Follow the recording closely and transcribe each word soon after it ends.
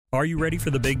Are you ready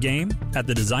for the big game? At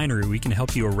The Designery, we can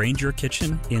help you arrange your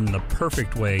kitchen in the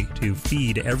perfect way to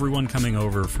feed everyone coming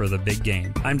over for the big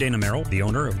game. I'm Dana Merrill, the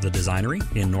owner of The Designery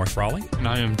in North Raleigh. And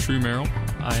I am True Merrill.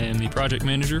 I am the project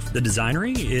manager. The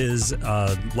Designery is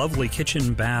a lovely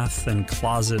kitchen, bath, and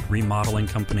closet remodeling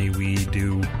company. We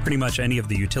do pretty much any of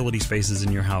the utility spaces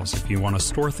in your house. If you want to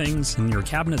store things in your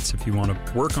cabinets, if you want to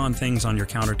work on things on your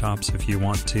countertops, if you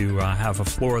want to have a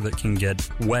floor that can get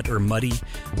wet or muddy,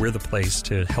 we're the place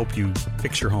to help you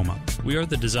fix your home up. We are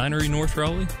the Designery North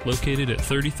Raleigh, located at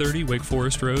 3030 Wake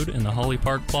Forest Road in the Holly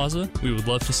Park Plaza. We would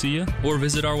love to see you, or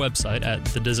visit our website at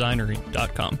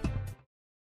thedesignery.com.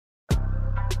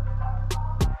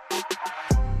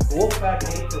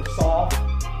 Wolfpack ain't for soft.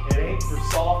 It ain't for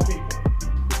soft people.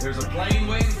 There's a plane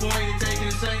waiting for you to take you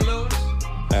to St. Louis.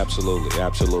 Absolutely,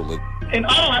 absolutely. And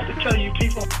I don't have to tell you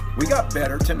people. We got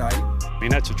better tonight. I mean,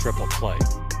 that's a triple play.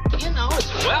 You know,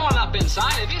 it's welling up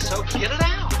inside of you, so get it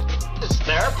out. It's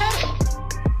therapeutic.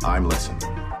 I'm listening.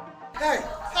 Hey,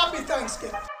 happy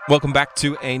Thanksgiving. Welcome back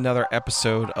to another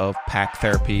episode of Pack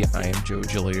Therapy. I am Joe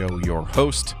Giglio, your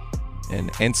host,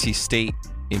 and NC State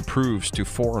improves to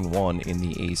 4-1 in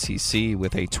the ACC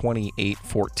with a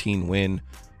 28-14 win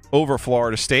over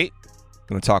Florida State.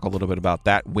 Going to talk a little bit about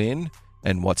that win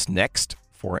and what's next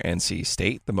for NC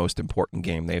State, the most important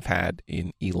game they've had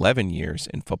in 11 years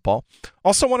in football.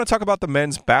 Also want to talk about the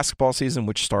men's basketball season,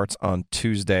 which starts on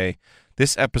Tuesday.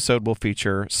 This episode will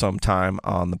feature some time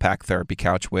on the Pack Therapy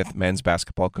couch with men's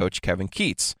basketball coach Kevin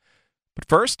Keatts. But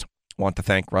first, I want to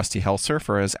thank Rusty Helser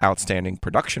for his outstanding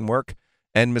production work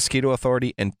and Mosquito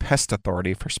Authority and Pest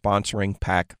Authority for sponsoring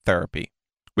Pack Therapy.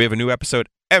 We have a new episode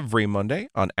every Monday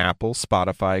on Apple,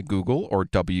 Spotify, Google, or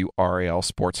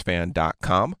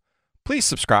WRALSportsFan.com. Please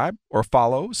subscribe or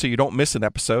follow so you don't miss an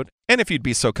episode. And if you'd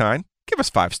be so kind, give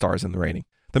us 5 stars in the rating.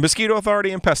 The Mosquito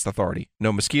Authority and Pest Authority.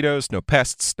 No mosquitoes, no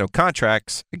pests, no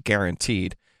contracts,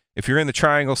 guaranteed. If you're in the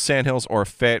Triangle, Sandhills, or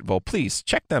Fayetteville, please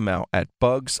check them out at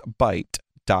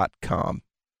bugsbite.com.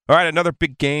 All right, another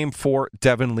big game for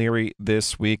Devin Leary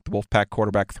this week. The Wolfpack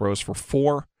quarterback throws for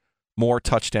 4 more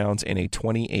touchdowns in a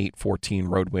 28-14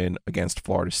 road win against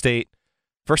Florida State.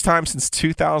 First time since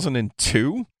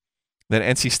 2002 that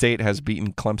NC State has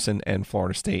beaten Clemson and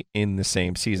Florida State in the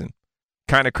same season.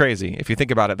 Kind of crazy. If you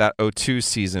think about it, that 2002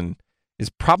 season is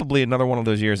probably another one of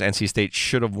those years NC State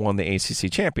should have won the ACC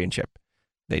championship.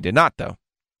 They did not, though.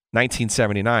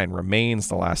 1979 remains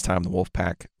the last time the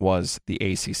Wolfpack was the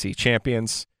ACC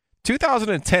champions.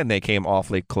 2010, they came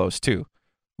awfully close, too.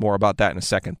 More about that in a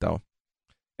second, though.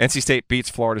 NC State beats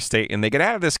Florida State, and they get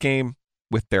out of this game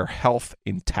with their health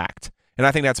intact. And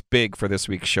I think that's big for this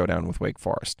week's showdown with Wake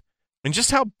Forest. And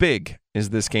just how big is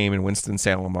this game in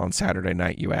Winston-Salem on Saturday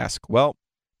night, you ask? Well,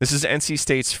 this is NC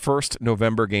State's first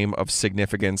November game of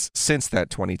significance since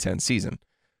that 2010 season,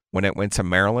 when it went to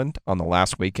Maryland on the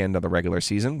last weekend of the regular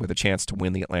season with a chance to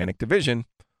win the Atlantic Division,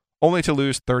 only to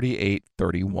lose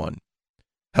 38-31.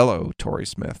 Hello, Torrey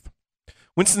Smith.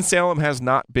 Winston-Salem has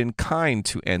not been kind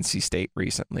to NC State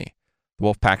recently. The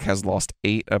Wolfpack has lost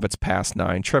 8 of its past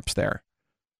 9 trips there.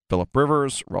 Phillip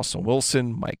Rivers, Russell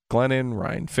Wilson, Mike Glennon,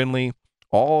 Ryan Finley,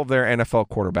 all of their NFL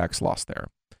quarterbacks lost there.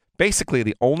 Basically,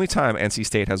 the only time NC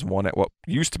State has won at what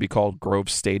used to be called Grove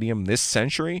Stadium this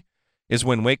century is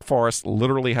when Wake Forest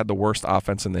literally had the worst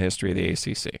offense in the history of the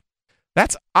ACC.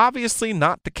 That's obviously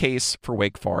not the case for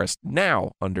Wake Forest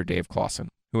now under Dave Clawson,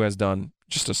 who has done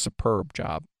just a superb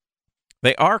job.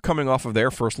 They are coming off of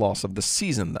their first loss of the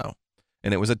season, though,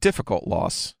 and it was a difficult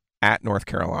loss at North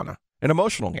Carolina, an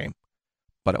emotional game,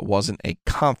 but it wasn't a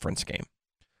conference game.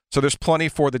 So there's plenty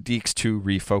for the Deacs to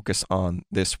refocus on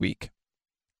this week.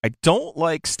 I don't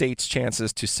like State's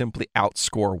chances to simply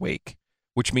outscore Wake,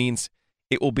 which means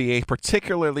it will be a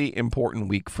particularly important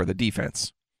week for the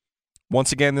defense.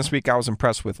 Once again this week, I was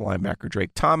impressed with linebacker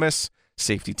Drake Thomas,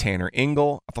 safety Tanner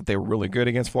Ingle. I thought they were really good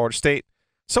against Florida State.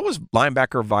 So was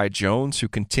linebacker Vi Jones, who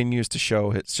continues to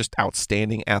show his just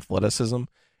outstanding athleticism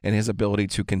and his ability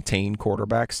to contain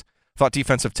quarterbacks. I thought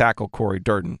defensive tackle Corey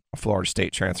Durden, a Florida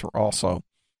State transfer, also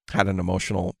had an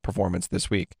emotional performance this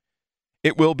week.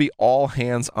 It will be all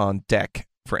hands on deck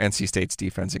for NC State's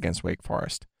defense against Wake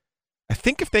Forest. I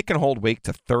think if they can hold Wake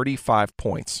to 35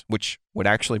 points, which would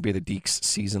actually be the Deacs'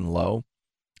 season low,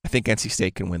 I think NC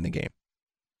State can win the game.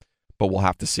 But we'll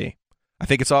have to see. I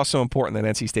think it's also important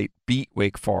that NC State beat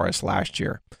Wake Forest last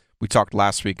year. We talked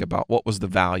last week about what was the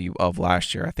value of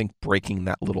last year. I think breaking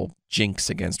that little jinx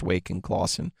against Wake and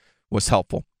Clawson was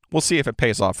helpful. We'll see if it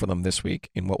pays off for them this week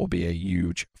in what will be a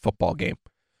huge football game.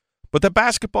 But the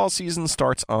basketball season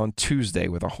starts on Tuesday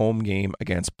with a home game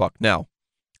against Bucknell.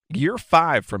 Year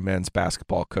 5 for men's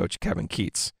basketball coach Kevin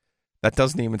Keatts. That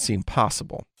doesn't even seem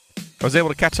possible. I was able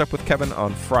to catch up with Kevin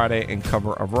on Friday and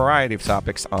cover a variety of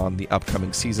topics on the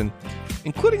upcoming season,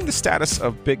 including the status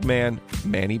of big man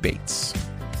Manny Bates.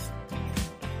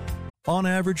 On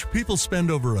average, people spend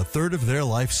over a third of their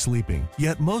life sleeping,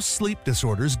 yet most sleep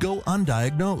disorders go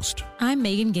undiagnosed. I'm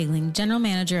Megan Giggling, General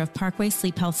Manager of Parkway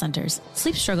Sleep Health Centers.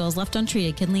 Sleep struggles left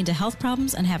untreated can lead to health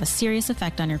problems and have a serious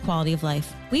effect on your quality of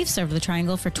life. We've served the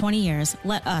Triangle for 20 years.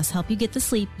 Let us help you get the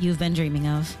sleep you've been dreaming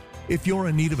of. If you're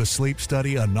in need of a sleep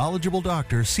study, a knowledgeable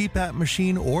doctor, CPAP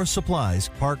machine, or supplies,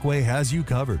 Parkway has you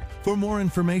covered. For more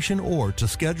information or to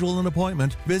schedule an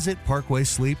appointment, visit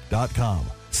parkwaysleep.com.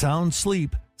 Sound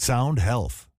sleep, sound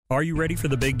health. Are you ready for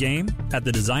the big game? At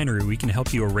the Designery, we can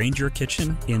help you arrange your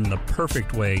kitchen in the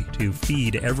perfect way to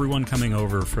feed everyone coming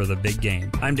over for the big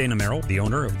game. I'm Dana Merrill, the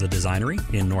owner of the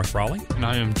Designery in North Raleigh. And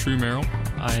I am True Merrill.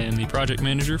 I am the project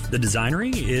manager. The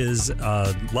Designery is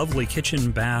a lovely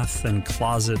kitchen, bath, and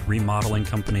closet remodeling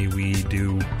company. We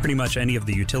do pretty much any of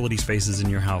the utility spaces in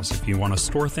your house. If you want to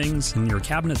store things in your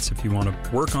cabinets, if you want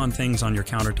to work on things on your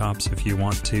countertops, if you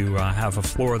want to have a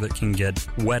floor that can get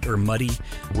wet or muddy,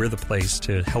 we're the place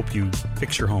to help you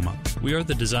fix your home up. We are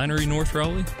the Designery North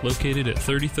Raleigh, located at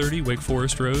 3030 Wake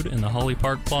Forest Road in the Holly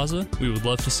Park Plaza. We would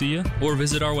love to see you, or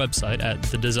visit our website at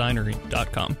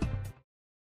thedesignery.com.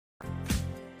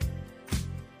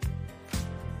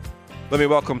 Let me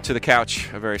welcome to the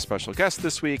couch a very special guest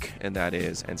this week, and that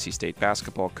is NC State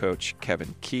basketball coach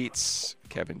Kevin Keatts.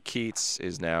 Kevin Keatts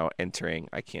is now entering,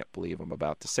 I can't believe I'm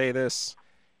about to say this,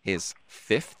 his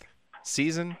 5th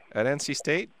season at NC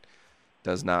State.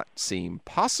 Does not seem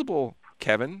possible,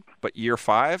 Kevin, but year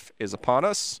 5 is upon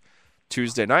us.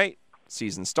 Tuesday night,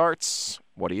 season starts.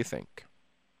 What do you think?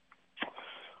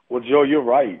 Well, Joe, you're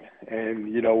right.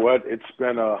 And you know what? It's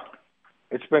been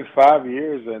 5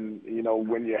 years, and you know,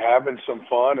 when you're having some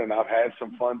fun, and I've had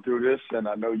some fun through this, and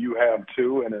I know you have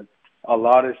too, and a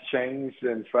lot has changed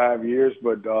in 5 years,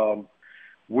 but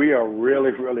we are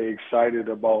really, really excited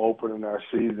about opening our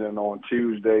season on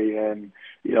Tuesday. And,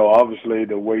 you know, obviously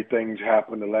the way things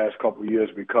happened the last couple of years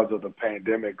because of the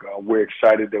pandemic, we're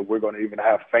excited that we're going to even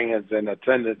have fans in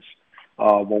attendance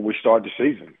when we start the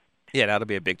season. Yeah, that'll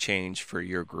be a big change for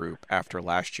your group after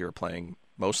last year playing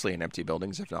mostly in empty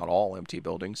buildings, if not all empty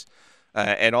buildings.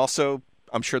 And also,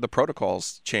 I'm sure the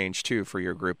protocols change too for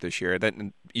your group this year.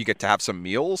 Then you get to have some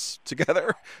meals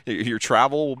together. Your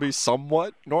travel will be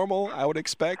somewhat normal, I would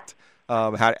expect.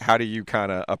 How do you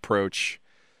kind of approach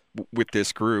with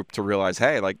this group to realize,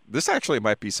 hey, like this actually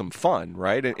might be some fun,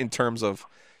 right? In terms of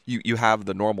you have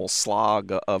the normal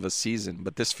slog of a season,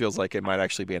 but this feels like it might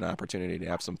actually be an opportunity to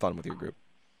have some fun with your group.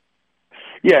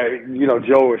 Yeah, you know,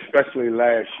 Joe, especially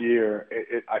last year,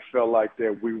 I felt like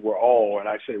that we were all, and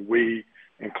I say we,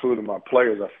 including my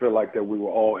players, I feel like that we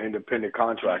were all independent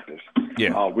contractors.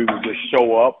 Yeah. We would just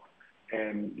show up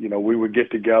and, you know, we would get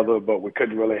together, but we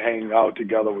couldn't really hang out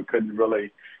together. We couldn't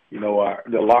really, you know,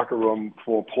 the locker room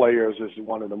for players is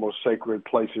one of the most sacred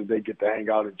places they get to hang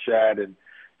out and chat, and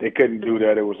they couldn't do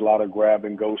that. It was a lot of grab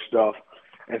and go stuff.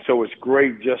 And so it's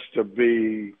great just to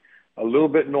be a little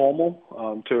bit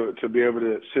normal, to be able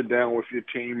to sit down with your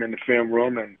team in the film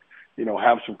room and, you know,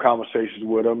 have some conversations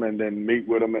with them and then meet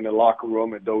with them in the locker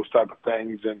room and those type of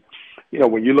things. And, you know,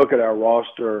 when you look at our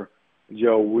roster,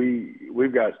 Joe,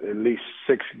 we've got at least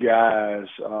 6 guys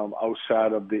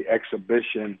outside of the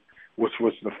exhibition, which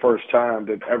was the first time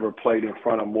that ever played in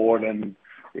front of more than,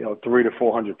 you know, 300 to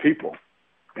 400 people.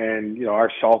 And, you know,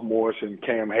 our sophomores and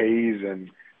Cam Hayes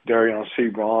and Darion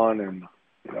Sebron and,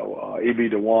 you know, E.B.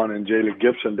 DeWan and Jalen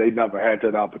Gibson, they never had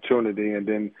that opportunity. And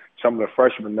then some of the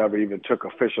freshmen never even took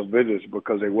official visits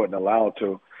because they wasn't allowed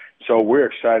to. So we're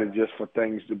excited just for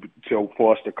things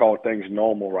for us to call things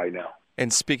normal right now.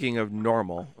 And speaking of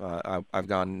normal, I've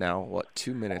gone now,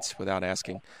 2 minutes without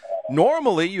asking.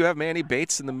 Normally, you have Manny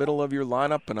Bates in the middle of your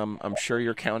lineup, and I'm sure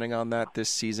you're counting on that this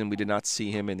season. We did not see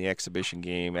him in the exhibition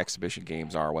game. Exhibition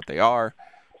games are what they are.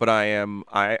 But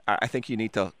I think you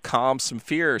need to calm some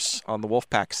fears on the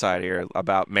Wolfpack side here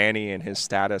about Manny and his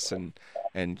status and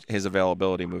his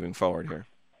availability moving forward here.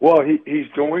 Well, he's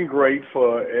doing great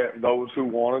for those who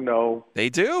want to know. They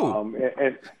do.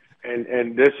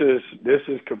 And this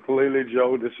is completely,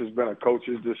 Joe, this has been a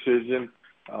coach's decision.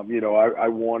 You know, I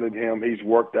wanted him. He's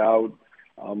worked out.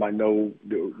 I know,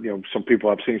 you know, some people,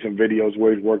 I've seen some videos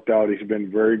where he's worked out. He's been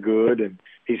very good, and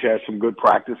he's had some good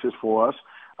practices for us.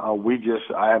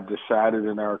 I have decided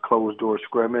in our closed-door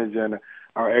scrimmage and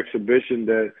our exhibition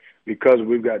that because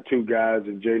we've got 2 guys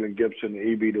in Jalen Gibson and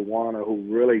E.B. DeWan who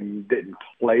really didn't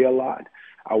play a lot,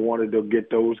 I wanted to get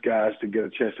those guys to get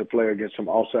a chance to play against some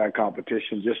outside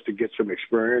competition just to get some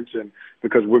experience, and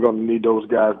because we're going to need those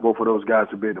guys, both of those guys,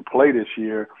 to be able to play this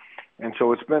year. And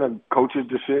so it's been a coach's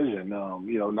decision,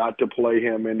 not to play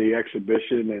him in the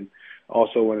exhibition and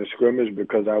also in the scrimmage,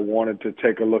 because I wanted to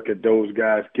take a look at those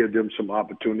guys, give them some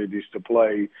opportunities to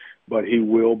play. But he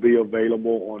will be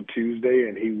available on Tuesday,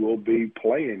 and he will be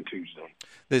playing Tuesday.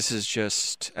 This is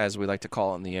just, as we like to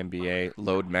call it in the NBA,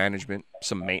 load management,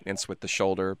 some maintenance with the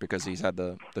shoulder, because he's had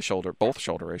both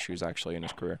shoulder issues actually in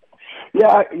his career.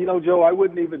 Yeah, Joe, I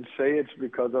wouldn't even say it's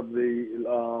because of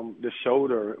the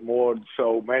shoulder. More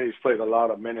so, Manny's played a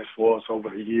lot of minutes for us over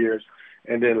the years,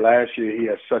 and then last year he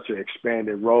had such an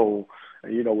expanded role.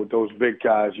 And, with those big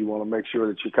guys, you want to make sure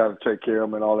that you kind of take care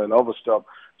of them and all that other stuff.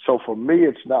 So for me,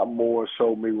 it's not more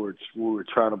so we were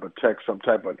trying to protect some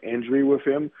type of injury with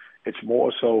him. It's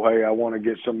more so, hey, I want to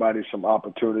get somebody some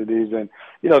opportunities. And,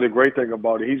 the great thing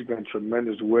about it, he's been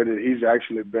tremendous with it. He's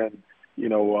actually been,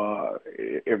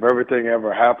 if everything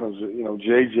ever happens,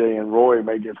 JJ and Roy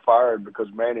may get fired because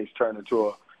Manny's turned into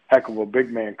a heck of a big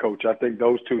man coach. I think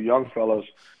those two young fellas,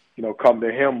 come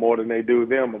to him more than they do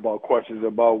them about questions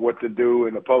about what to do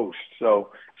in the post. So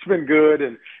it's been good.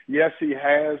 And, yes, he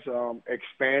has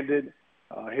expanded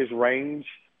his range.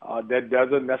 That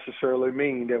doesn't necessarily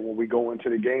mean that when we go into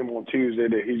the game on Tuesday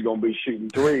that he's going to be shooting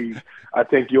threes. I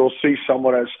think you'll see some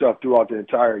of that stuff throughout the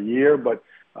entire year, but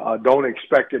don't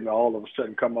expect him to all of a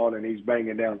sudden come out and he's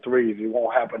banging down threes. It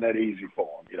won't happen that easy for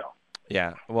him,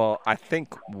 Yeah, well, I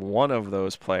think one of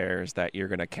those players that you're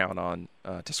going to count on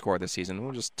to score this season,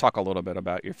 we'll just talk a little bit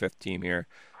about your fifth team here.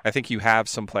 I think you have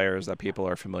some players that people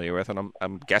are familiar with, and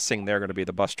I'm guessing they're going to be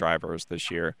the bus drivers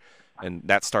this year, and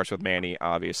that starts with Manny,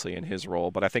 obviously, in his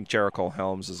role. But I think Jericho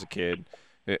Helms is a kid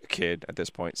at this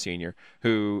point, senior,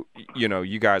 who,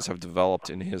 you guys have developed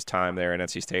in his time there in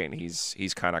NC State, and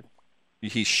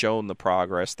he's shown the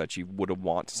progress that you would have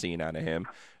wanted to see out of him.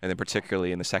 And then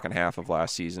particularly in the second half of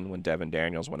last season when Devin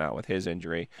Daniels went out with his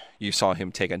injury, you saw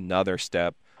him take another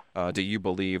step. Do you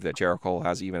believe that Jericho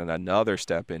has even another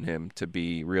step in him to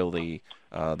be really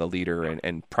the leader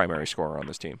and primary scorer on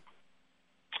this team?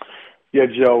 Yeah,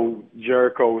 Joe,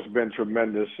 Jericho has been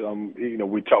tremendous.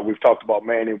 We've talked about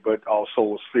Manny, but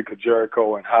also speak of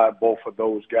Jericho and how both of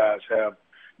those guys have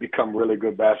become really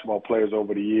good basketball players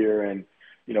over the year. And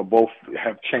both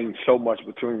have changed so much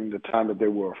between the time that they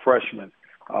were a freshman.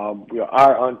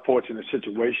 Our unfortunate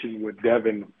situation with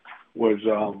Devin was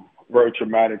very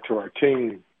traumatic to our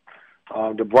team.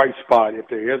 The bright spot, if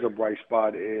there is a bright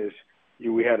spot, is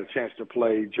we had a chance to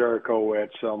play Jericho at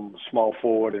some small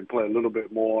forward and play a little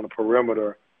bit more on the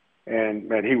perimeter. And,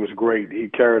 man, he was great. He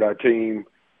carried our team.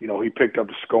 He picked up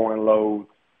the scoring load.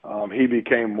 He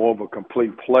became more of a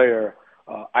complete player.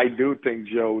 I do think,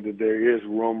 Joe, that there is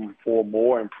room for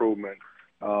more improvement.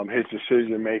 His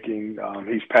decision-making,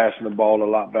 he's passing the ball a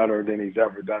lot better than he's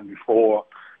ever done before.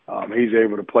 He's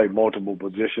able to play multiple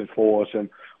positions for us. And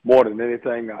more than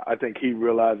anything, I think he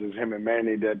realizes, him and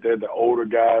Manny, that they're the older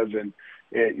guys. And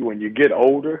when you get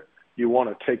older, you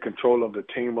want to take control of the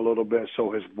team a little bit,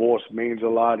 so his voice means a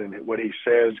lot and what he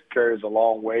says carries a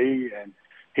long way. And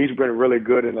he's been really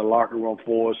good in the locker room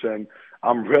for us. And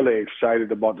I'm really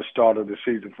excited about the start of the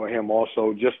season for him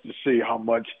also, just to see how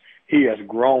much he has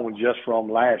grown just from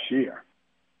last year.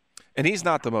 And he's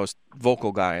not the most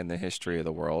vocal guy in the history of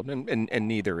the world, and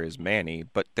neither is Manny,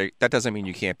 but that doesn't mean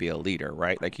you can't be a leader,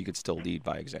 right? Like, you could still lead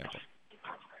by example.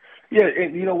 Yeah,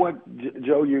 and you know what,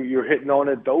 Joe, you're hitting on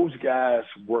it. Those guys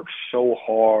work so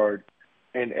hard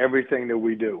in everything that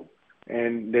we do.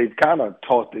 And they've kind of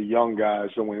taught the young guys,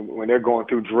 so when they're going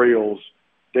through drills,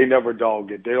 they never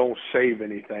dog it. They don't save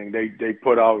anything. They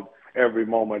put out every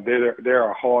moment. They're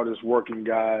our hardest working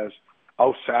guys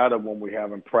outside of when we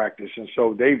have in practice. And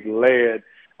so they've led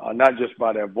not just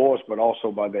by their voice, but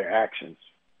also by their actions.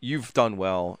 You've done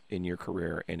well in your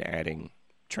career in adding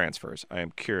transfers. I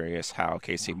am curious how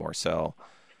Casey Morsell,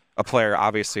 a player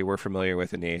obviously we're familiar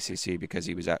with in the ACC because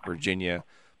he was at Virginia,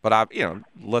 but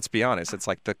let's be honest, it's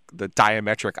like the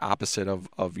diametric opposite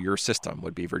of your system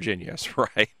would be Virginia's,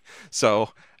 right? So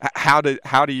how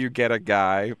do you get a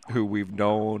guy who we've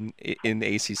known in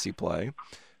ACC play,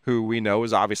 who we know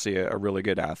is obviously a really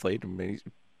good athlete,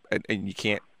 and you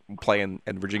can't play in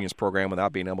Virginia's program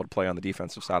without being able to play on the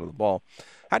defensive side of the ball.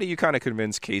 How do you kind of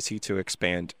convince Casey to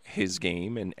expand his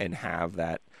game and have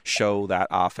that show that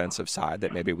offensive side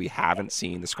that maybe we haven't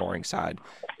seen the scoring side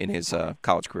in his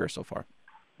college career so far?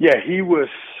 Yeah, he was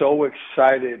so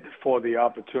excited for the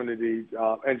opportunity,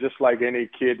 and just like any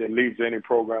kid that leaves any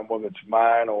program, whether it's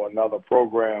mine or another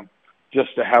program,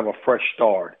 just to have a fresh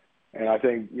start. And I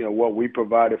think, what we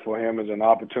provided for him is an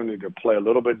opportunity to play a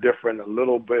little bit different, a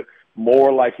little bit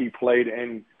more like he played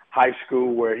in high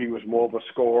school, where he was more of a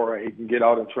scorer. He can get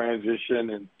out in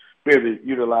transition and be able to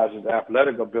utilize his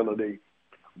athletic ability.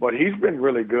 But he's been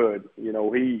really good.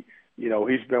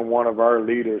 He's been one of our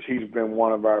leaders. He's been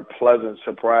one of our pleasant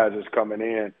surprises coming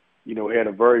in. He had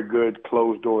a very good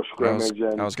closed-door scrimmage.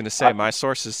 I was going to say, my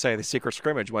sources say the secret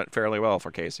scrimmage went fairly well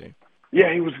for Casey.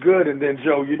 Yeah, he was good. And then,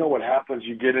 Joe, you know what happens?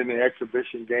 You get in the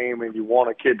exhibition game and you want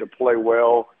a kid to play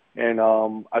well. And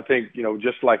I think,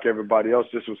 just like everybody else,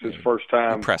 this was his first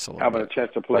time having a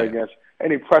chance to play against.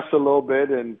 And he pressed a little bit,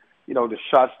 and, the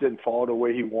shots didn't fall the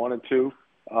way he wanted to.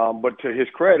 But to his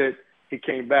credit, he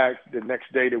came back the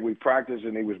next day that we practiced,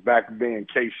 and he was back being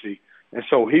Casey. And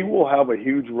so he will have a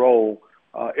huge role.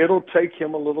 It'll take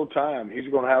him a little time.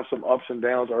 He's going to have some ups and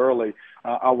downs early.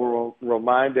 I will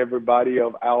remind everybody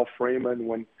of Al Freeman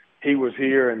when he was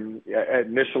here, and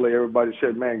initially everybody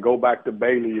said, man, go back to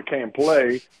Bailey. You can't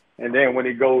play. And then when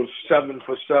he goes 7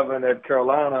 for 7 at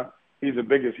Carolina, he's the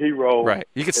biggest hero. Right.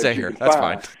 You can stay here. That's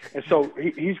fine. And so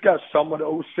he's got some of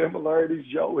those similarities,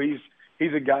 Joe.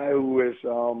 He's a guy who is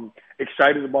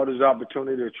excited about his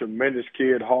opportunity, a tremendous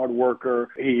kid, hard worker.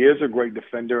 He is a great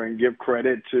defender, and give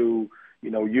credit to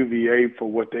UVA for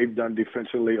what they've done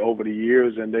defensively over the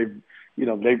years, and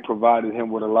they've provided him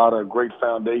with a lot of great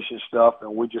foundation stuff,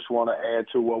 and we just want to add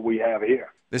to what we have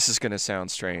here. This is going to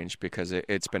sound strange because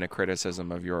it's been a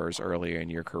criticism of yours earlier in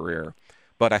your career,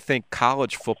 but I think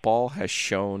college football has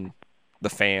shown the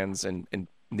fans and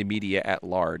the media at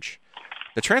large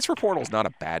the transfer portal is not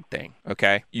a bad thing,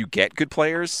 okay? You get good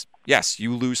players. Yes,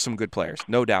 you lose some good players.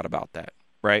 No doubt about that,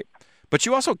 right? But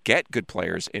you also get good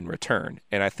players in return.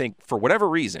 And I think for whatever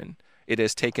reason, it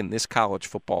has taken this college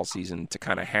football season to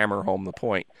kind of hammer home the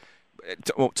point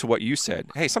to what you said.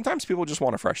 Hey, sometimes people just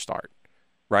want a fresh start,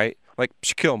 right? Like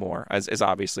Shaquille Moore is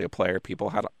obviously a player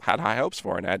people had high hopes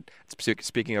for. And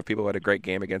speaking of people who had a great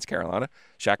game against Carolina,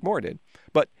 Shaq Moore did.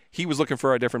 But he was looking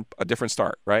for a different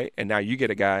start, right? And now you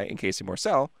get a guy in Casey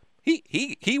Morsell.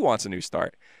 He wants a new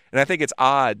start. And I think it's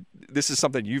odd. This is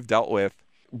something you've dealt with,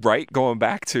 right, going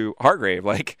back to Hargrave.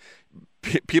 Like,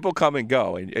 people come and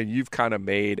go, and you've kind of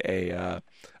made a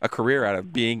career out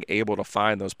of being able to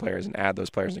find those players and add those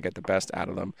players and get the best out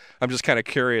of them. I'm just kind of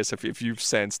curious if you've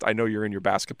sensed, I know you're in your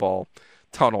basketball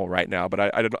tunnel right now, but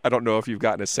I don't know if you've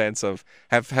gotten a sense of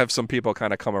have some people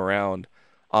kind of come around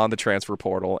on the transfer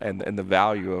portal and the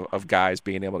value of guys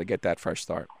being able to get that fresh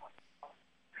start.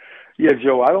 Yeah,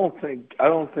 Joe, I don't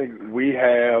think we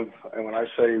have, and when I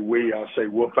say we, I say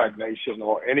Wolfpack Nation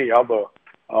or any other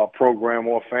program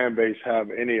or fan base have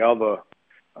any other.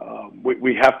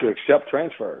 We have to accept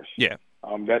transfers. Yeah,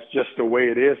 that's just the way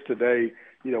it is today.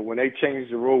 When they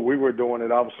changed the rule, we were doing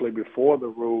it obviously before the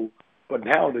rule, but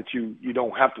now that you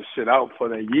don't have to sit out for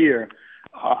the year,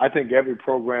 I think every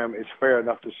program is fair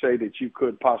enough to say that you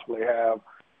could possibly have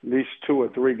at least 2 or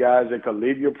 3 guys that could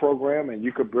leave your program, and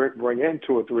you could bring in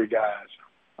 2 or 3 guys.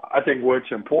 I think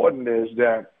what's important is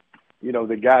that,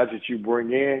 the guys that you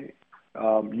bring in,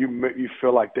 you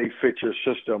feel like they fit your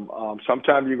system.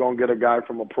 Sometimes you're going to get a guy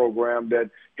from a program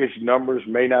that his numbers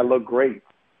may not look great.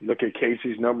 Look at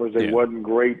Casey's numbers. They wasn't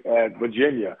great at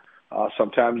Virginia.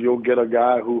 Sometimes you'll get a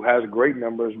guy who has great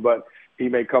numbers, but he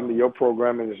may come to your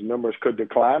program and his numbers could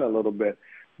decline a little bit.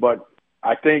 But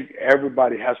I think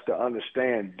everybody has to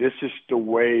understand this is the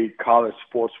way college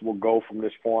sports will go from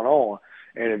this point on.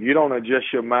 And if you don't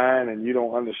adjust your mind and you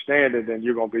don't understand it, then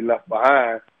you're going to be left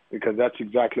behind, because that's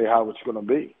exactly how it's going to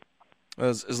be.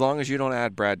 As long as you don't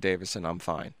add Brad Davison, I'm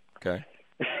fine, okay?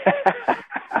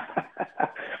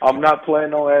 I'm not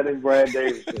planning on adding Brad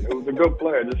Davison. It was a good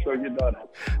player, just so you know that.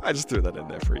 I just threw that in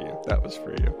there for you. That was for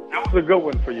you. That was a good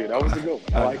one for you. That was a good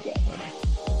one. I like that.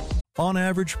 On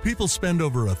average, people spend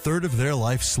over a third of their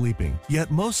life sleeping, yet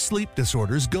most sleep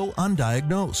disorders go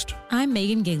undiagnosed. I'm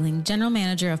Megan Giggling, General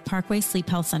Manager of Parkway Sleep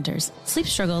Health Centers. Sleep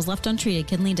struggles left untreated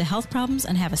can lead to health problems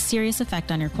and have a serious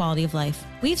effect on your quality of life.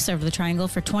 We've served the Triangle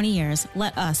for 20 years.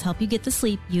 Let us help you get the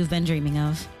sleep you've been dreaming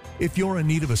of. If you're in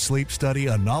need of a sleep study,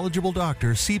 a knowledgeable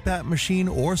doctor, CPAP machine,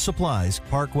 or supplies,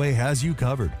 Parkway has you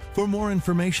covered. For more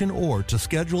information or to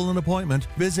schedule an appointment,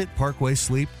 visit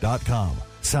parkwaysleep.com.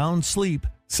 Sound sleep,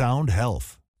 sound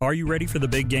health. Are you ready for the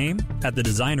big game? At the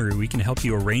Designery, we can help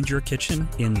you arrange your kitchen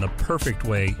in the perfect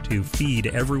way to feed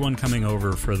everyone coming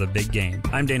over for the big game.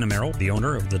 I'm Dana Merrill, the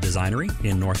owner of the Designery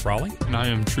in North Raleigh. And I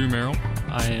am True Merrill.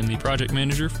 I am the project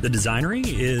manager. The Designery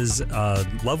is a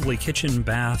lovely kitchen,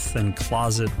 bath, and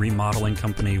closet remodeling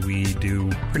company. We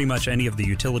do pretty much any of the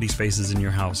utility spaces in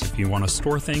your house. If you want to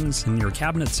store things in your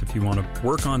cabinets, if you want to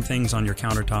work on things on your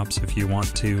countertops, if you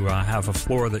want to have a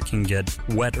floor that can get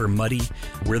wet or muddy,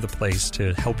 we're the place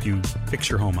to help you fix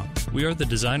your home up. We are the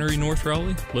Designery North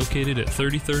Raleigh, located at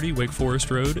 3030 Wake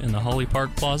Forest Road in the Holly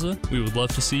Park Plaza. We would love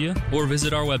to see you, or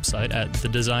visit our website at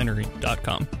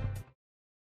thedesignery.com.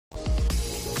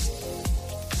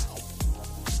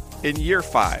 in year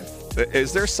 5,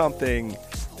 is there something,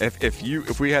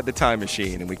 if we had the time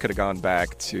machine and we could have gone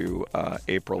back to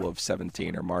April of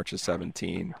 17 or March of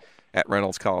 17 at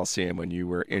Reynolds Coliseum when you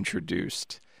were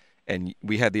introduced, and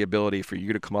we had the ability for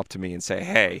you to come up to me and say,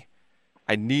 hey,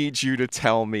 I need you to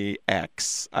tell me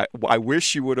X. I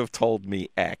wish you would have told me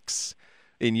X.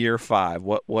 In year 5,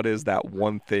 what is that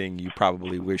one thing you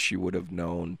probably wish you would have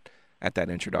known at that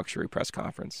introductory press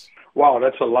conference? Wow,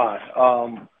 that's a lot.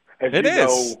 It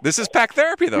is. This is pack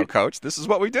therapy, though, Coach. This is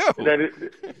what we do.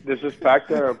 This is pack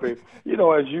therapy. As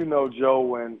you know,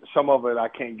 Joe, and some of it I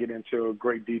can't get into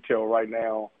great detail right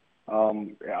now.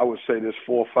 I would say this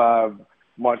 4 or 5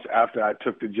 months after I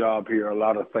took the job here, a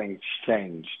lot of things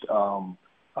changed.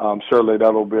 Certainly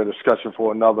that'll be a discussion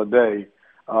for another day.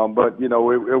 But,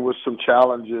 it was some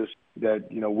challenges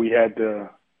that, we had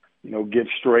to, get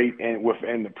straight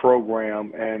within the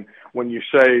program. And when you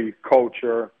say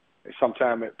culture,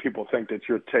 sometimes people think that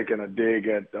you're taking a dig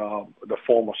at the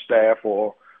former staff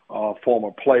or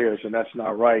former players, and that's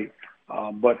not right.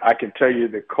 But I can tell you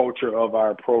the culture of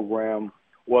our program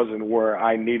wasn't where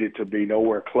I needed to be,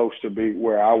 nowhere close to be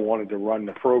where I wanted to run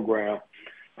the program.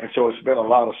 And so it's been a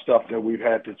lot of stuff that we've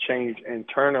had to change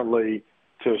internally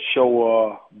to show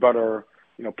a better,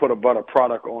 put a better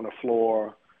product on the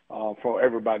floor for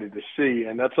everybody to see.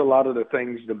 And that's a lot of the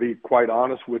things, to be quite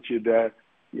honest with you, that,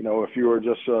 if you were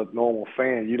just a normal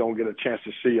fan, you don't get a chance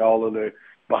to see all of the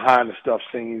behind-the-stuff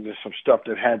scenes and some stuff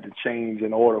that had to change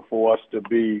in order for us to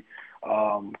be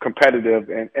competitive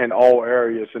in all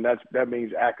areas. And that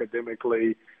means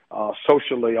academically,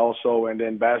 socially also, and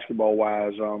then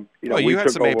basketball-wise. You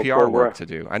had some APR work to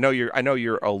do. I know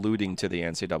you're alluding to the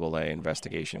NCAA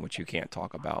investigation, which you can't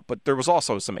talk about, but there was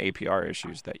also some APR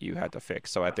issues that you had to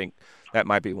fix. So I think that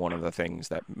might be one of the things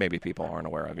that maybe people aren't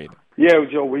aware of either. Yeah,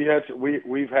 Joe,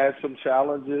 we've had some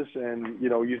challenges, and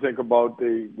you think about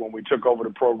when we took over the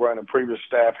program, the previous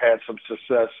staff had some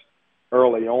success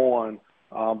early on,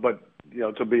 but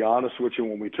to be honest with you,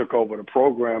 when we took over the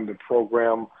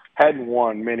program hadn't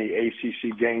won many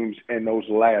ACC games in those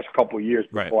last couple of years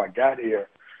before I got here.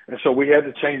 And so we had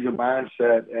to change the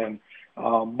mindset, and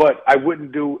but I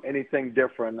wouldn't do anything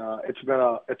different. It's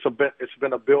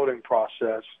been a building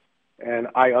process, and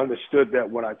I understood that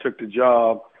when I took the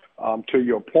job. To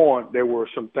your point, there were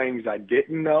some things I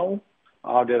didn't know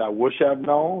that I wish I'd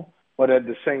known, but at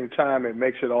the same time, it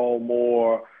makes it all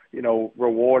more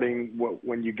rewarding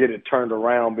when you get it turned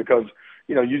around, because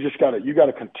you got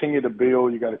to continue to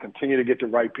build. You got to continue to get the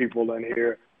right people in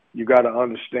here. You got to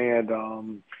understand,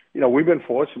 we've been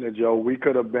fortunate, Joe. We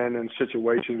could have been in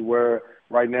situations where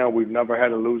right now we've never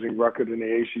had a losing record in the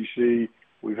ACC.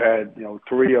 We've had,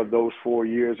 3 of those 4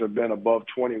 years have been above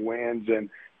 20 wins, and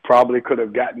probably could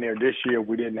have gotten there this year if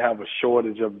we didn't have a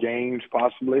shortage of games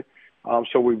possibly.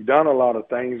 So we've done a lot of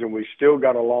things, and we still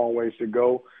got a long ways to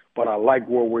go, but I like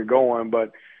where we're going.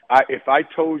 But if I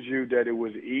told you that it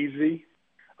was easy,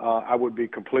 I would be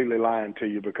completely lying to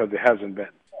you, because it hasn't been.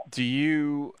 Do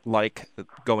you like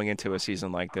going into a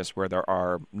season like this where there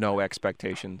are no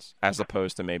expectations, as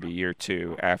opposed to maybe year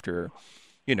 2 after,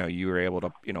 you were able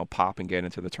to, pop and get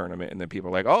into the tournament, and then people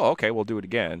are like, oh, okay, we'll do it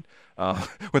again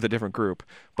with a different group.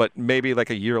 But maybe like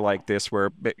a year like this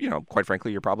where, quite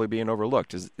frankly, you're probably being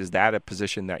overlooked. Is that a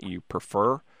position that you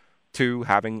prefer to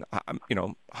having,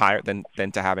 higher than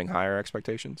to having higher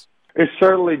expectations? It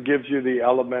certainly gives you the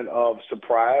element of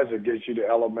surprise. It gives you the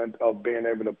element of being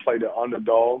able to play the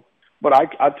underdog. But I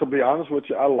to be honest with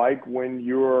you, I like when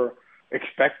you're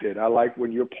expected. I like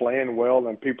when you're playing well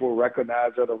and people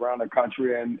recognize it around the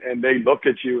country, and they look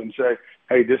at you and say,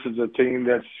 hey, this is a team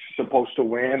that's supposed to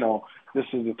win, or this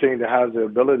is a team that has the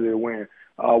ability to win.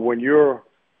 When you're,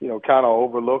 kind of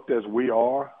overlooked, as we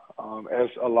are, as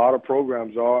a lot of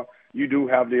programs are, you do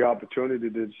have the opportunity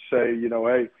to say,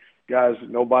 hey, guys,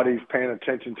 nobody's paying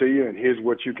attention to you, and here's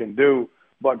what you can do.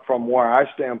 But from where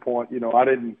I standpoint, I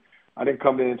didn't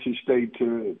come to NC State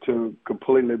to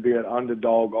completely be an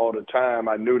underdog all the time.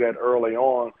 I knew that early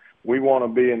on. We want to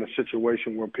be in a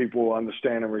situation where people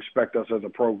understand and respect us as a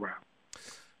program.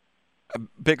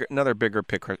 Another bigger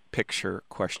picture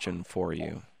question for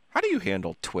you. How do you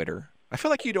handle Twitter? I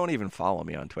feel like you don't even follow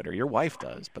me on Twitter. Your wife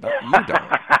does, but you don't.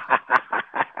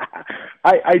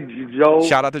 Joe.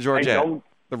 Shout out to Georgette,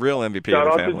 the real MVP shout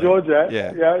of the family. Shout out to Georgette.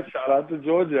 Yeah. Shout out to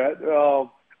Georgette.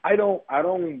 I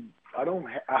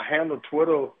handle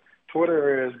Twitter.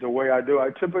 Twitter is the way I do.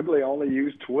 I typically only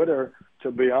use Twitter,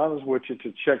 to be honest with you,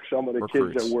 to check some of the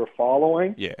recruits. Kids that we're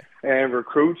following. Yeah. And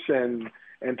recruits, and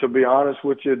to be honest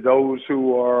with you, those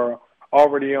who are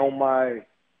already on my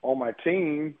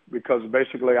team, because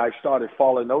basically I started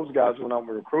following those guys when I'm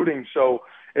recruiting. So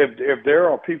if there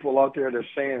are people out there that's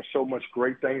saying so much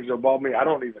great things about me, I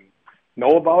don't even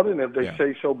know about it. And if they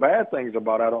say so bad things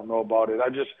about it, I don't know about it. I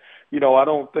just, I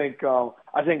don't think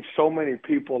I think so many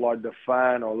people are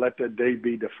defined or let their day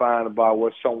be defined by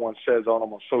what someone says on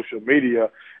them on social media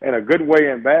in a good way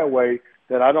and bad way,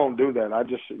 that I don't do that. I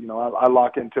just, I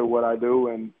lock into what I do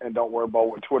and don't worry about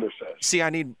what Twitter says.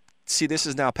 See, this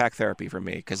is now pack therapy for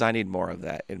me because I need more of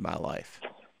that in my life,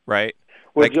 right?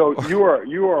 Well, Joe, you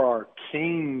are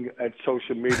king at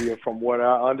social media, from what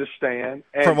I understand.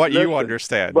 And from what you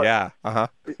understand, yeah.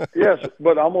 Yes,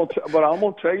 but I'm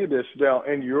gonna tell you this now.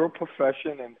 In your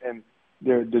profession and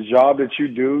the job that you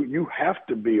do, you have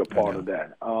to be a part of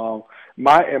that.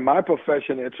 In my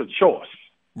profession, it's a choice,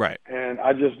 right? And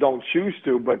I just don't choose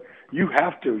to, but you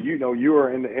have to. You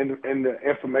are in the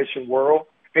information world,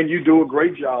 and you do a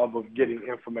great job of getting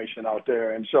information out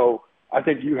there, and so I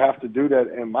think you have to do that.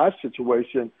 In my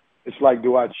situation, it's like,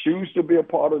 do I choose to be a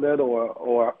part of that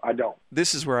or I don't?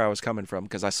 This is where I was coming from,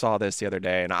 because I saw this the other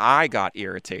day and I got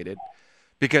irritated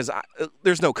because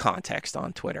there's no context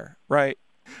on Twitter, right?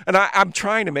 And I'm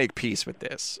trying to make peace with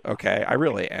this, okay? I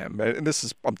really am. And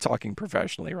I'm talking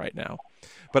professionally right now.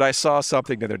 But I saw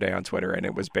something the other day on Twitter, and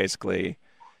it was basically,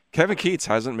 Kevin Keatts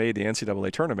hasn't made the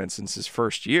NCAA tournament since his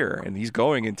first year, and he's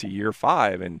going into year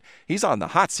 5, and he's on the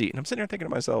hot seat. And I'm sitting there thinking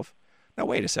to myself, now,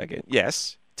 wait a second.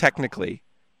 Yes, technically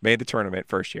made the tournament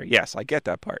first year. Yes, I get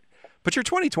that part. But your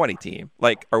 2020 team,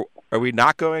 like, are we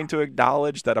not going to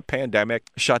acknowledge that a pandemic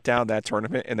shut down that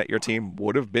tournament and that your team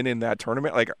would have been in that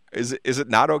tournament? Like, is it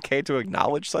not okay to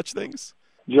acknowledge such things?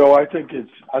 Joe, I think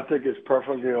it's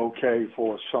perfectly okay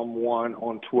for someone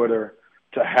on Twitter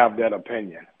to have that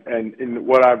opinion. And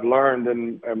what I've learned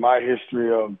in my history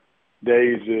of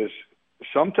days is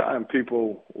sometimes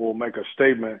people will make a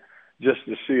statement just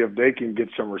to see if they can get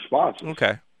some responses.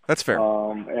 Okay, that's fair.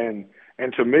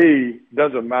 And to me,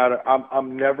 doesn't matter.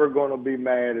 I'm never going to be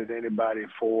mad at anybody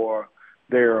for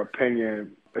their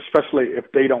opinion, especially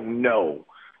if they don't know.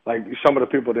 Like some of the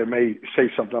people that may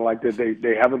say something like that,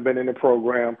 they haven't been in the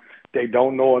program, they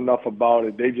don't know enough about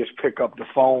it. They just pick up the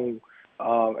phone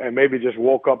and maybe just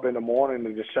woke up in the morning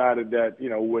and decided that,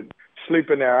 with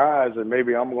sleep in their eyes, and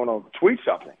maybe I'm going to tweet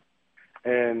something.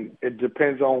 And it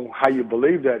depends on how you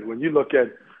believe that. When you look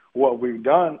at what we've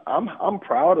done, I'm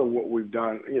proud of what we've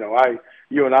done.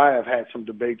 You and I have had some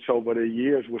debates over the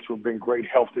years, which have been great,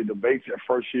 healthy debates. That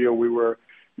first year we were,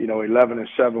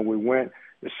 11-7. We went.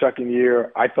 The second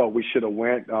year, I thought we should have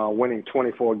went, winning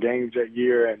 24 games that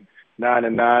year and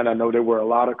 9-9. I know there were a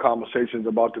lot of conversations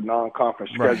about the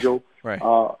non-conference schedule. Right.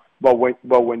 But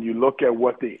when you look at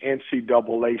what the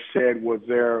NCAA said was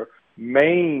their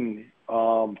main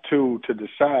tool to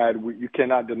decide, you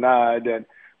cannot deny that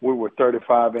we were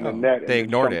 35 in the net. They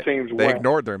ignored it. They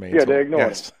ignored their main tool. They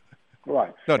ignored it.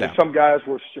 Right. No doubt. And some guys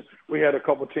we had a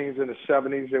couple teams in the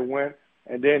 70s that went,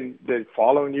 and then the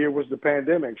following year was the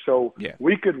pandemic. So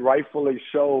we could rightfully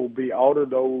so be out of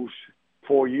those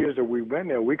 4 years that we've been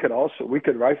there. We could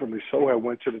rightfully so have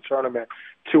went to the tournament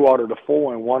 2 out of the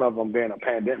 4, and one of them being a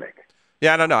pandemic.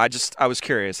 Yeah, I don't know. I was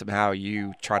curious of how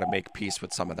you try to make peace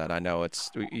with some of that. I know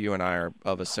you and I are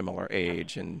of a similar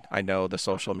age, and I know the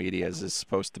social media is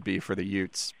supposed to be for the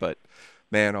Utes, but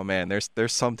man, oh man, there's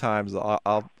sometimes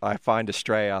I find a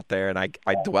stray out there, and I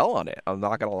dwell on it. I'm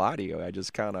not gonna lie to you. I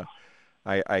just kind of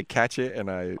I catch it and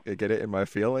I get it in my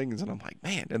feelings, and I'm like,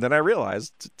 man. And then I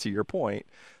realize, to your point,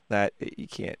 that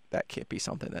that can't be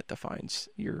something that defines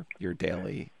your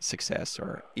daily success,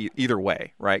 or either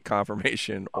way, right?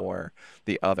 Confirmation or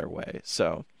the other way.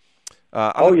 So,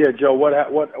 Joe.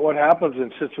 What happens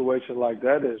in situations like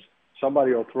that is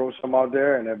somebody will throw some out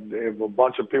there, and if a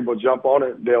bunch of people jump on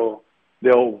it, they'll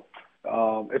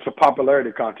it's a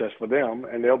popularity contest for them,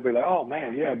 and they'll be like, oh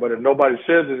man, yeah. But if nobody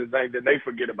says anything, then they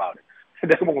forget about it.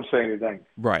 They won't say anything.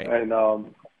 Right. And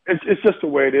it's just the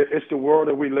way it is. It's the world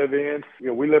that we live in.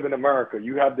 We live in America.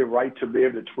 You have the right to be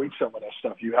able to tweet some of that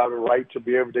stuff. You have the right to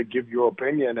be able to give your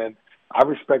opinion, and I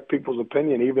respect people's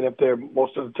opinion, even if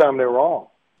most of the time they're wrong.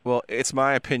 Well, it's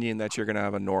my opinion that you're going to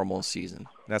have a normal season.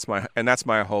 That's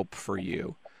my hope for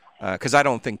you, because I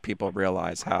don't think people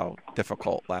realize how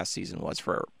difficult last season was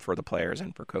for the players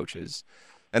and for coaches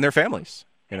and their families.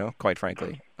 Quite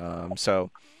frankly. So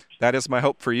that is my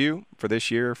hope for you for this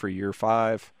year, for year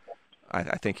 5.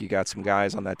 I think you got some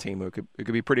guys on that team who could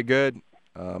be pretty good.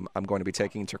 I'm going to be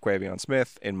taking Terquavion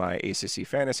Smith in my ACC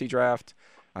fantasy draft.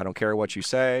 I don't care what you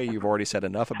say. You've already said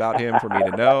enough about him for me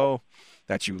to know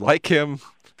that you like him.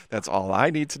 That's all I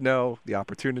need to know. The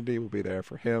opportunity will be there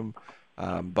for him.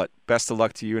 But best of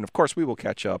luck to you. And, of course, we will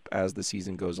catch up as the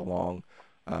season goes along.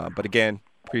 But, again,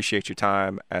 Appreciate your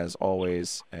time as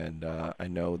always, and I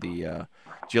know the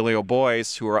Giglio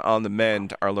boys who are on the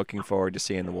mend are looking forward to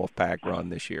seeing the Wolfpack run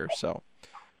this year. So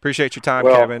appreciate your time,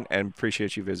 Kevin, and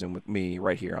appreciate you visiting with me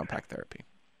right here on Pack Therapy.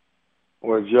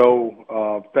 Well,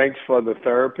 Joe, thanks for the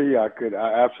therapy. I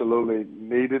absolutely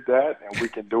needed that, and we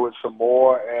can do it some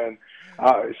more. And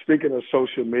speaking of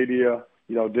social media,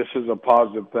 this is a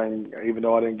positive thing, even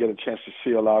though I didn't get a chance to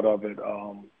see a lot of it.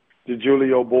 The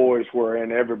Giglio boys were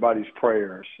in everybody's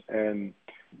prayers, and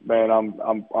man,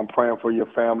 I'm praying for your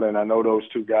family, and I know those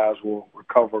two guys will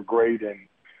recover great.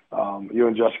 And you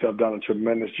and Jessica have done a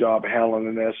tremendous job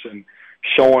handling this and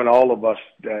showing all of us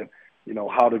that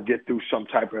how to get through some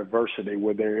type of adversity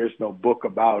where there is no book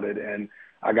about it. And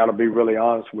I got to be really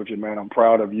honest with you, man. I'm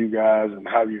proud of you guys and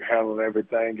how you handle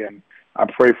everything, and I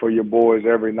pray for your boys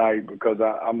every night because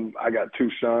I got two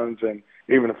sons, and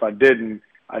even if I didn't,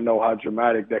 I know how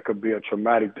traumatic that could be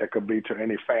to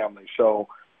any family. So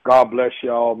God bless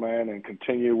y'all, man, and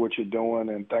continue what you're doing,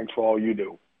 and thanks for all you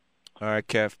do. All right,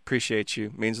 Kev, appreciate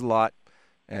you. Means a lot.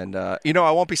 And I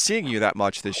won't be seeing you that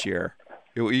much this year.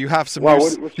 You have some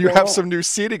some new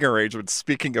seating arrangements.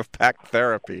 Speaking of Pack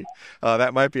Therapy,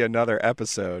 that might be another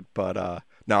episode, but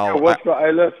no. Yeah,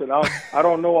 hey, listen, I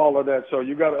don't know all of that, so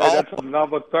you got that's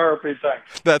another therapy thing.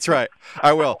 That's right.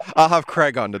 I will. I'll have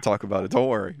Craig on to talk about it. Don't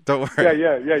worry.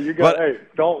 Yeah. You got.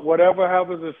 Don't whatever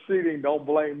happens with seating, don't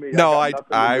blame me. No, I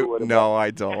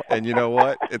don't. And you know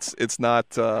what? It's not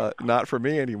for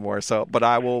me anymore. So, but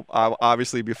I'll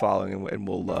obviously be following, and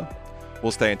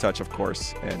we'll stay in touch, of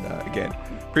course. And again,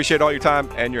 appreciate all your time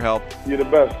and your help. You're the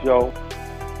best, Joe.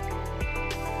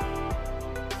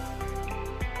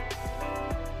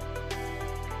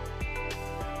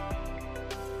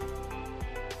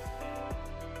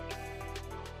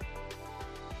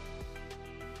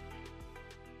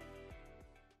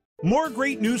 More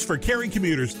great news for Cary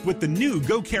commuters. With the new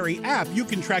Go Cary app, you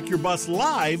can track your bus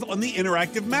live on the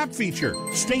interactive map feature.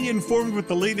 Stay informed with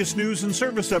the latest news and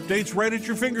service updates right at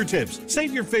your fingertips.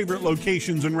 Save your favorite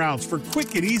locations and routes for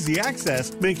quick and easy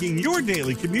access, making your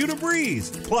daily commute a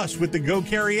breeze. Plus, with the Go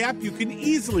Cary app, you can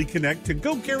easily connect to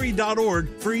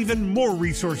gocary.org for even more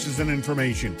resources and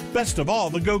information. Best of all,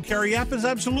 the Go Cary app is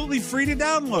absolutely free to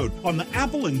download on the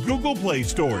Apple and Google Play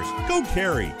stores. Go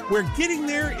Cary, where getting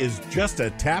there is just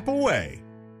a tap away.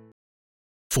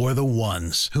 For the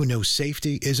ones who know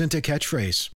safety isn't a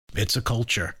catchphrase, it's a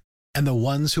culture. And the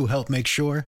ones who help make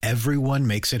sure everyone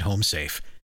makes it home safe.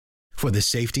 For the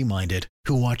safety-minded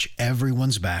who watch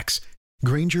everyone's backs,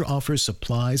 Grainger offers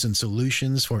supplies and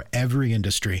solutions for every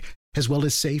industry, as well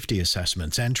as safety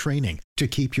assessments and training to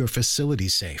keep your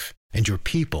facilities safe and your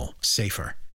people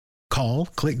safer. Call,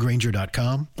 click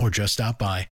Grainger.com, or just stop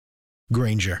by.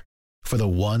 Grainger, for the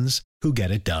ones who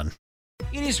get it done.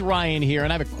 It is Ryan here,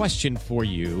 and I have a question for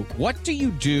you. What do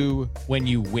you do when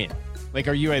you win? Like,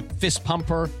 are you a fist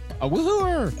pumper, a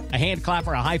woo-hooer, a hand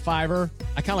clapper, a high-fiver?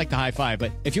 I kind of like the high-five,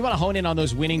 but if you want to hone in on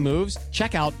those winning moves,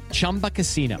 check out Chumba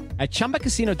Casino. At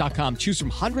ChumbaCasino.com, choose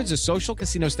from hundreds of social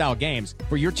casino-style games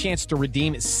for your chance to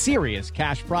redeem serious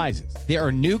cash prizes. There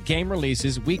are new game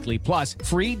releases weekly, plus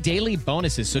free daily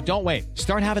bonuses, so don't wait.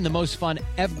 Start having the most fun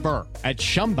ever at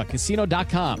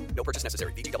ChumbaCasino.com. No purchase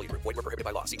necessary. VGW. Void where prohibited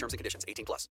by law. See terms and conditions. 18+.